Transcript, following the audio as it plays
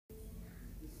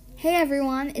Hey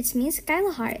everyone, it's me,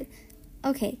 Skyla Hart.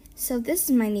 Okay, so this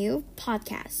is my new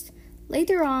podcast.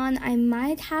 Later on, I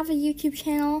might have a YouTube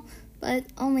channel, but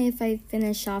only if I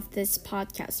finish off this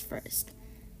podcast first.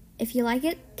 If you like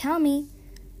it, tell me.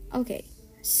 Okay,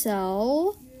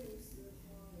 so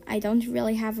I don't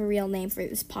really have a real name for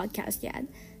this podcast yet.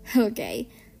 Okay,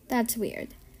 that's weird.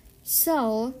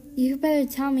 So, you better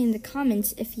tell me in the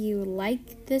comments if you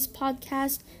like this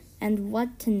podcast and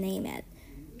what to name it,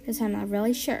 because I'm not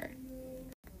really sure.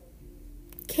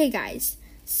 Okay guys,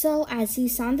 so as you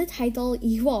saw in the title,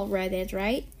 you all read it,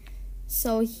 right?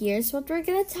 So here's what we're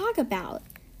gonna talk about.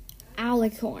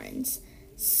 Alicorns.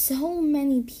 So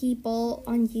many people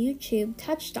on YouTube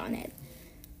touched on it.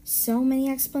 So many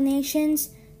explanations,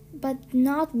 but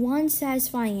not one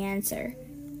satisfying answer.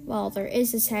 Well, there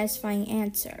is a satisfying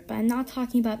answer, but I'm not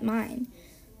talking about mine.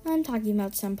 I'm talking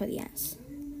about somebody else.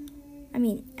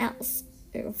 Else.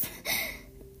 Oof.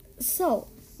 So,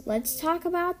 let's talk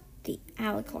about the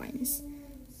Alicorns.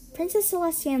 Princess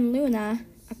Celestia and Luna,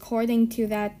 according to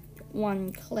that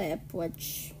one clip,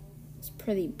 which is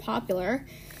pretty popular,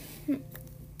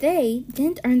 they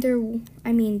did earn their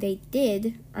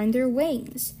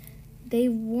wings. They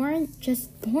weren't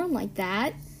just born like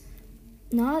that.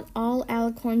 Not all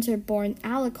alicorns are born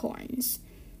alicorns.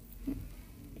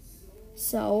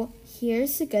 So,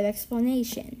 here's a good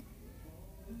explanation.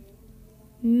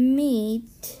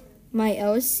 Meet my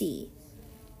OC.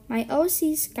 My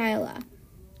OC, Skyla.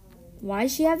 Why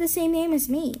does she have the same name as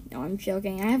me? No, I'm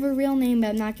joking. I have a real name, but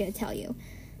I'm not going to tell you.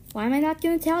 Why am I not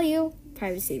going to tell you?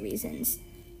 Privacy reasons.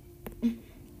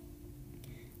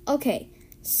 Okay,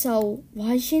 so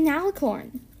why is she an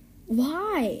alicorn?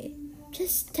 Why?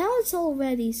 Just tell us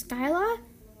already, Skyla.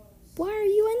 Why are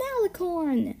you an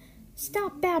alicorn?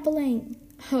 Stop babbling.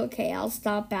 Okay, I'll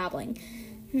stop babbling.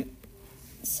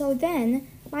 So then,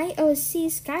 my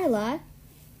OC, Skyla,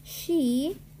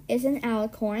 she is an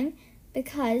alicorn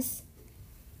because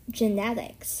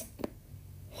genetics.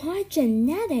 Why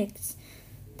genetics?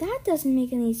 That doesn't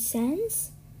make any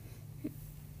sense.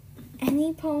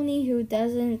 Any pony who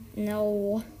doesn't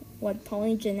know what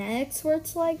pony genetics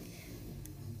works like,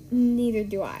 neither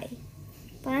do I.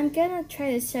 But I'm gonna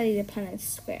try to study the Punnett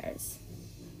squares.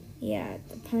 Yeah,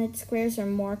 the Punnett squares are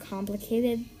more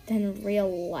complicated than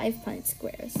real life Punnett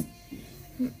squares.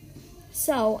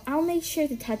 So, I'll make sure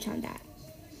to touch on that.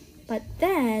 But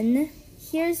then,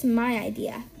 here's my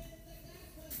idea.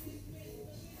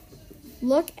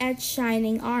 Look at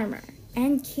Shining Armor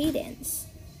and Cadance.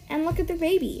 And look at the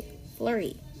baby,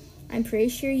 Flurry. I'm pretty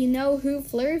sure you know who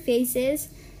Flurryface is.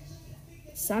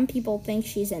 Some people think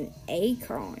she's an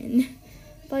acorn,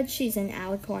 but she's an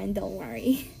alicorn, don't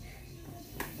worry.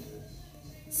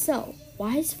 So,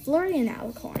 why is Flurry an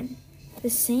alicorn? The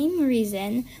same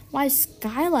reason why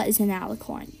Skyla is an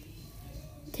alicorn.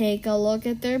 Take a look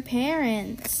at their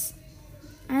parents.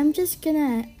 I'm just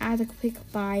gonna add a quick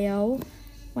bio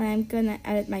when I'm gonna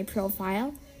edit my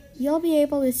profile. You'll be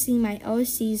able to see my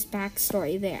OC's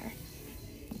backstory there.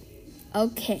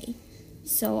 Okay,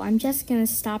 so I'm just gonna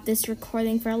stop this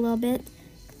recording for a little bit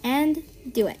and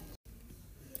do it.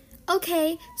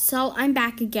 Okay, so I'm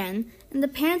back again, and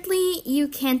apparently you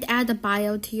can't add a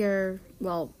bio to your,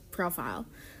 profile.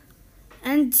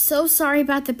 And so sorry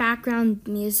about the background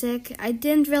music. I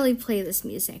didn't really play this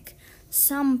music.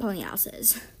 Some pony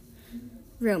else's.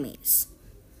 Roomies.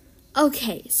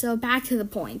 Okay, so back to the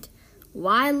point.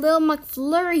 Why Lil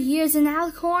McFlurry here is an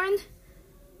alicorn?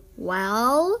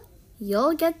 Well,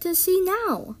 you'll get to see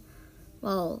now.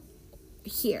 Well,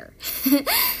 here.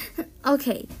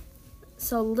 Okay,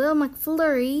 so Lil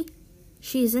McFlurry,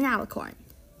 she's an alicorn.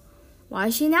 Why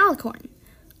is she an alicorn?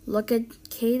 Look at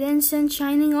Cadance and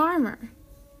Shining Armor.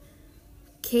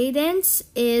 Cadance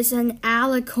is an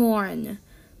alicorn,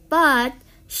 but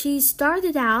she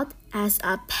started out as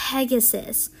a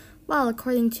Pegasus. Well,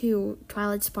 according to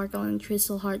Twilight Sparkle and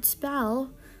Crystal Heart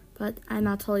Spell, but I'm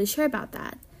not totally sure about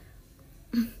that.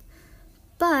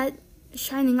 But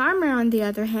Shining Armor, on the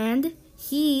other hand,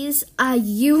 he's a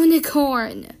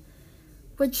unicorn,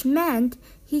 which meant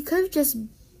he could have just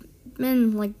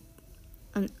been like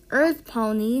an earth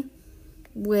pony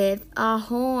with a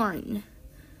horn.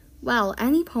 Well,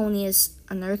 any pony is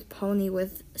an earth pony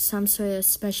with some sort of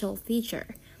special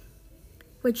feature,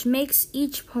 which makes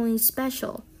each pony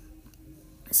special.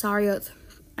 Sorry,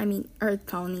 earth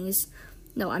ponies.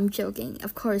 No, I'm joking.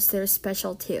 Of course, they're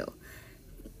special too.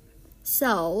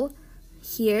 So,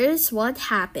 here's what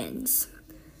happens.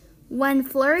 When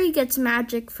Flurry gets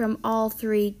magic from all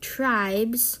three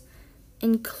tribes,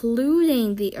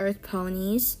 including the earth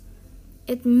ponies,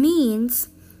 it means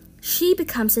she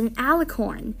becomes an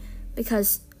alicorn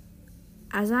because,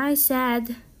 as I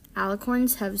said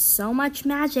Alicorns have so much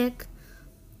magic,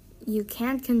 you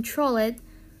can't control it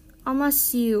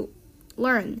unless you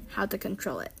learn how to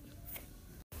control it.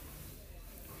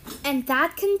 And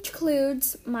that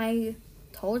concludes my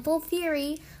total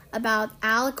theory about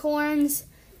alicorns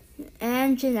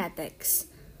and genetics.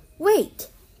 Wait,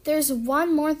 there's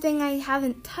one more thing I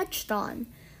haven't touched on.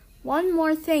 One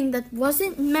more thing that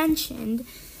wasn't mentioned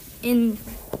in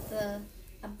the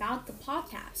about the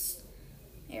podcast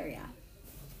area.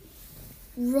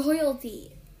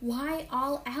 Royalty. Why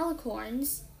all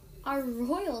alicorns are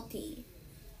royalty?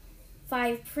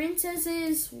 5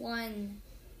 princesses, 1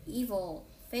 evil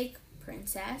fake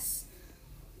princess.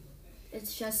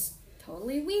 It's just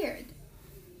totally weird.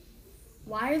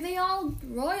 Why are they all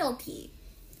royalty?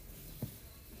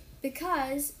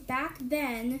 Because back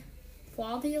then,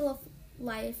 quality of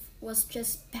life was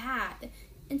just bad.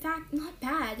 In fact, not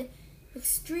bad,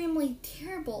 extremely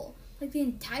terrible. Like the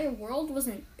entire world was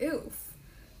an oof.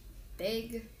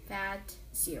 Big, fat,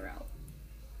 0.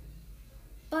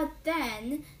 But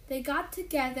then, they got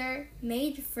together,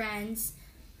 made friends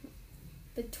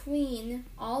between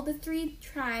all the 3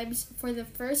 tribes for the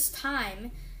first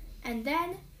time, and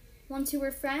then, once you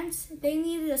were friends, they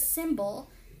needed a symbol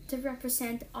to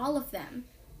represent all of them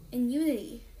in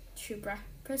unity, to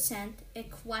represent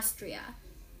Equestria.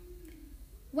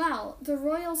 Well, the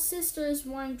royal sisters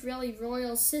weren't really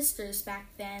royal sisters back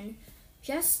then,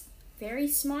 just very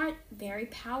smart, very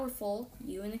powerful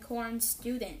unicorn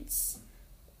students.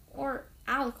 Or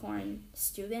alicorn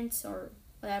students, or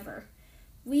whatever.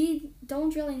 We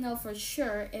don't really know for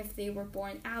sure if they were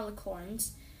born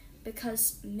alicorns,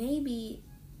 because maybe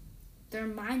their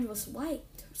mind was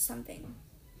wiped or something.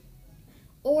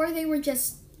 Or they were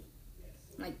just,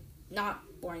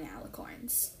 not born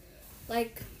alicorns.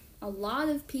 Like a lot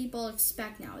of people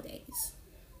expect nowadays.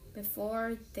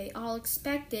 Before, they all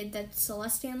expected that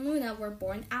Celestia and Luna were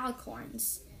born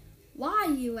alicorns.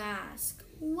 Why, you ask?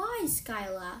 Why,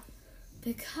 Skyla?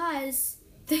 Because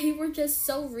they were just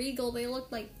so regal. They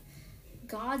looked like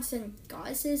gods and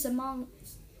goddesses among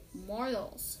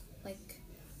mortals. Like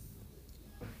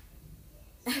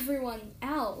everyone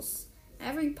else.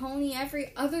 Every pony,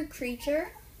 every other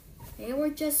creature, they were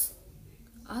just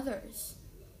others.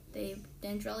 They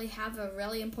didn't really have a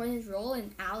really important role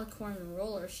in alicorn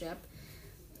rulership,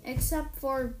 except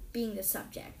for being the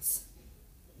subjects.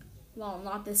 Well,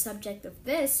 not the subject of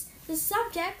this. The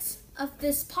subjects of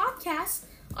this podcast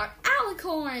are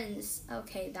alicorns.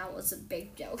 Okay, that was a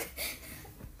big joke.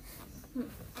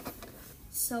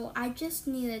 So I just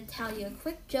need to tell you a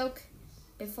quick joke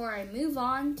before I move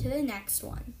on to the next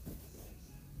one.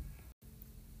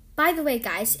 By the way,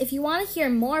 guys, if you want to hear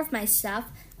more of my stuff,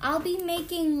 I'll be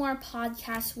making more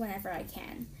podcasts whenever I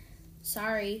can.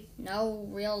 Sorry, no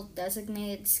real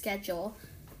designated schedule.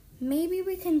 Maybe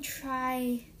we can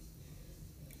try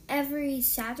every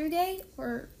Saturday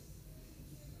or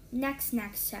next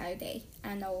Saturday. I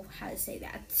don't know how to say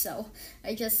that, so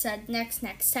I just said next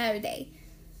Saturday.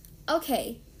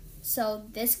 Okay, so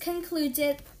this concludes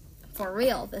it for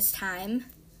real this time.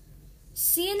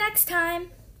 See you next time.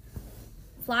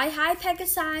 Fly high,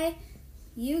 Pegasi.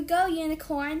 You go,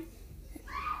 unicorn.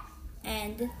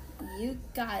 And you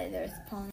got it, Earth Pony.